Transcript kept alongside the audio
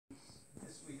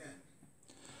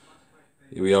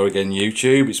Here we are again,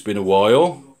 YouTube. It's been a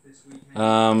while.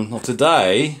 Well,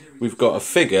 today we've got a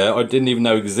figure I didn't even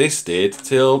know existed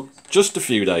till just a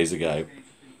few days ago.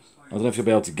 I don't know if you'll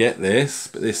be able to get this,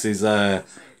 but this is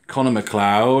Connor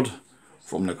MacLeod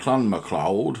from the clan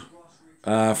MacLeod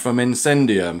from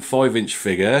Incendium, 5-inch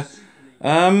figure.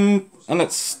 And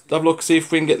let's have a look, see if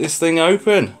we can get this thing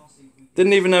open.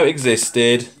 Didn't even know it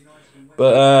existed,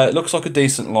 but it looks like a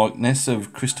decent likeness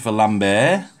of Christopher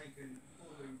Lambert.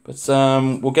 But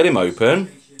we'll get him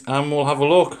open and we'll have a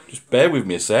look. Just bear with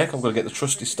me a sec. I've got to get the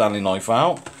trusty Stanley knife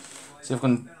out. See if I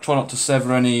can try not to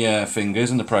sever any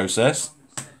fingers in the process.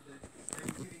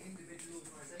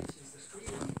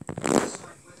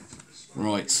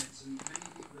 Right.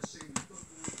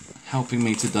 Helping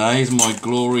me today is my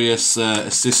glorious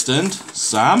assistant,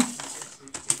 Sam.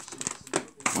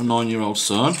 My 9-year-old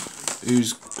son,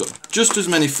 who's got just as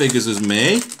many figures as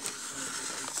me.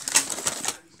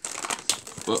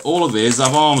 But all of his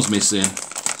have arms missing.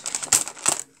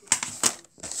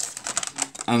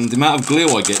 And the amount of glue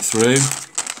I get through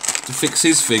to fix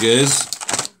his figures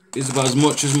is about as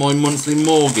much as my monthly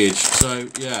mortgage. So,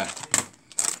 yeah.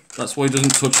 That's why he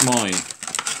doesn't touch mine.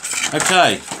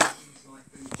 Okay.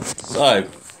 So,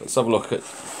 let's have a look at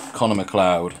Connor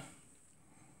MacLeod.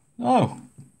 Oh,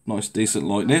 nice decent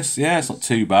likeness. Yeah, it's not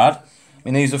too bad. I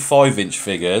mean, these are 5-inch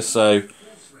figures, so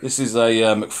this is a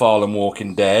McFarlane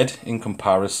Walking Dead in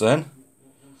comparison.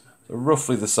 So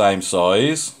roughly the same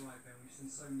size.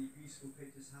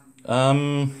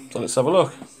 So let's have a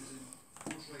look.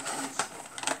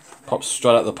 Pops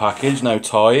straight out of the package, no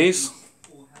ties.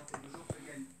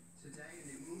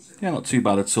 Yeah, not too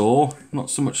bad at all.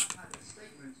 Not so much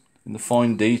in the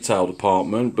fine detail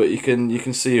department, but you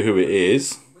can see who it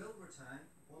is.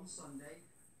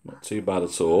 Not too bad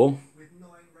at all.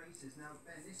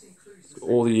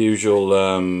 All the usual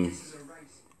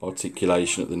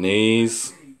articulation at the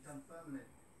knees,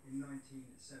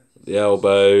 the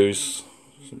elbows,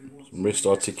 some wrist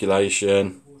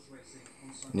articulation,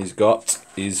 and he's got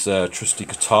his trusty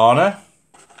katana,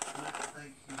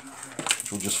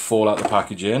 which will just fall out the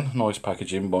packaging. Nice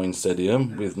packaging by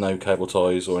Incendium with no cable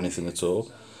ties or anything at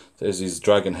all. There's his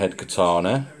dragon head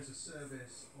katana,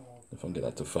 if I can get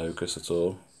that to focus at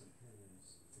all.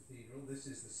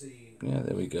 Yeah,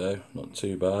 there we go. Not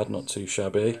too bad, not too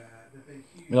shabby.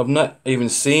 I mean, I've not even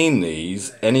seen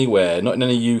these anywhere, not in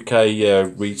any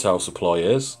UK retail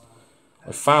suppliers.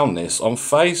 I found this on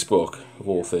Facebook, of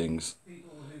all things.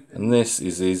 And this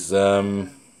is his,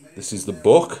 this is the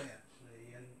book.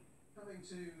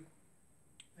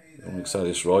 I want to say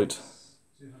this right.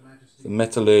 The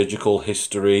Metallurgical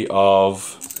History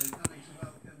of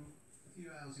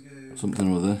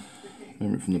something or other.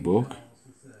 Remember it from the book.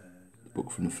 Book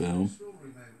from the film.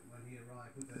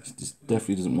 This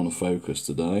definitely doesn't want to focus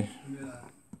today.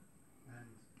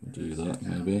 I'll do that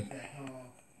maybe.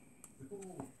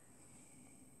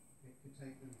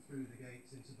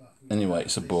 Anyway,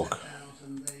 it's a book.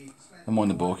 And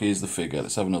mind the book, here's the figure.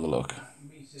 Let's have another look.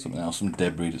 Something else, some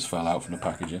debris that's fell out from the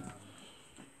packaging.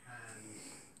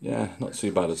 Yeah, not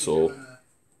too bad at all.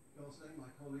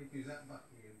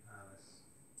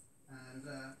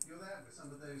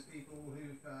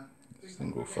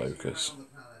 Single focus.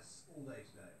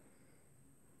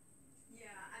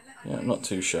 Yeah, not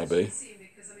too shabby.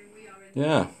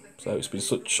 Yeah, so it's been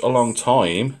such a long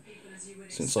time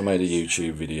since I made a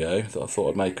YouTube video that I thought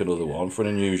I'd make another one for an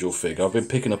unusual figure. I've been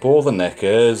picking up all the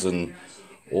neckers and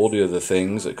all the other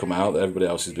things that come out that everybody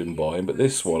else has been buying, but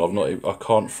this one I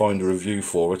can't find a review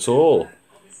for at all.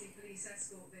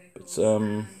 But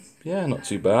yeah, not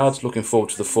too bad. Looking forward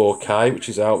to the 4K, which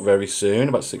is out very soon,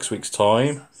 about 6 weeks'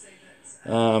 time.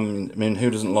 I mean,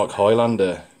 who doesn't like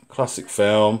Highlander? Classic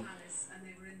film.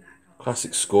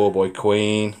 Classic score by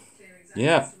Queen.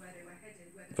 Yeah.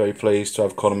 Very pleased to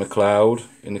have Connor MacLeod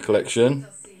in the collection.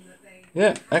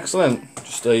 Yeah, excellent.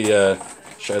 Just a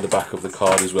show the back of the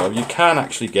card as well. You can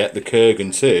actually get the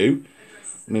Kurgan too.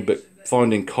 I mean, but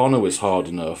finding Connor was hard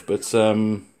enough. But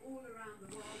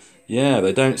yeah,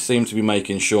 they don't seem to be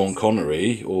making Sean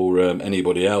Connery or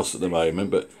anybody else at the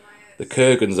moment. But the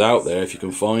Kurgan's out there if you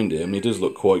can find him. He does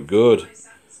look quite good.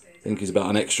 I think he's about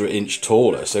an extra inch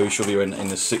taller, so he should be in a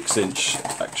 6-inch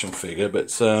action figure. But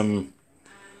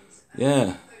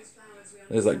yeah,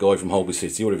 there's that guy from Holby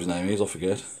City, whatever his name is, I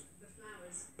forget.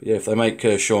 But yeah, if they make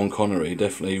Sean Connery,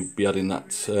 definitely be adding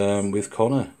that with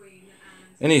Connor.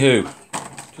 Anywho,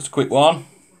 just a quick one.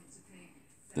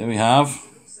 There we have.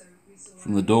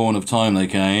 From the dawn of time they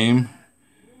came,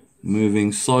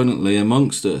 moving silently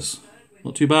amongst us.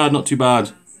 Not too bad, not too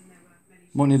bad.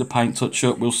 Might need a paint touch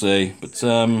up, we'll see. But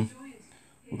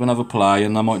we're going to have a play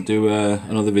and I might do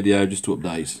another video just to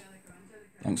update.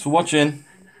 Thanks for watching.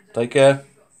 Take care.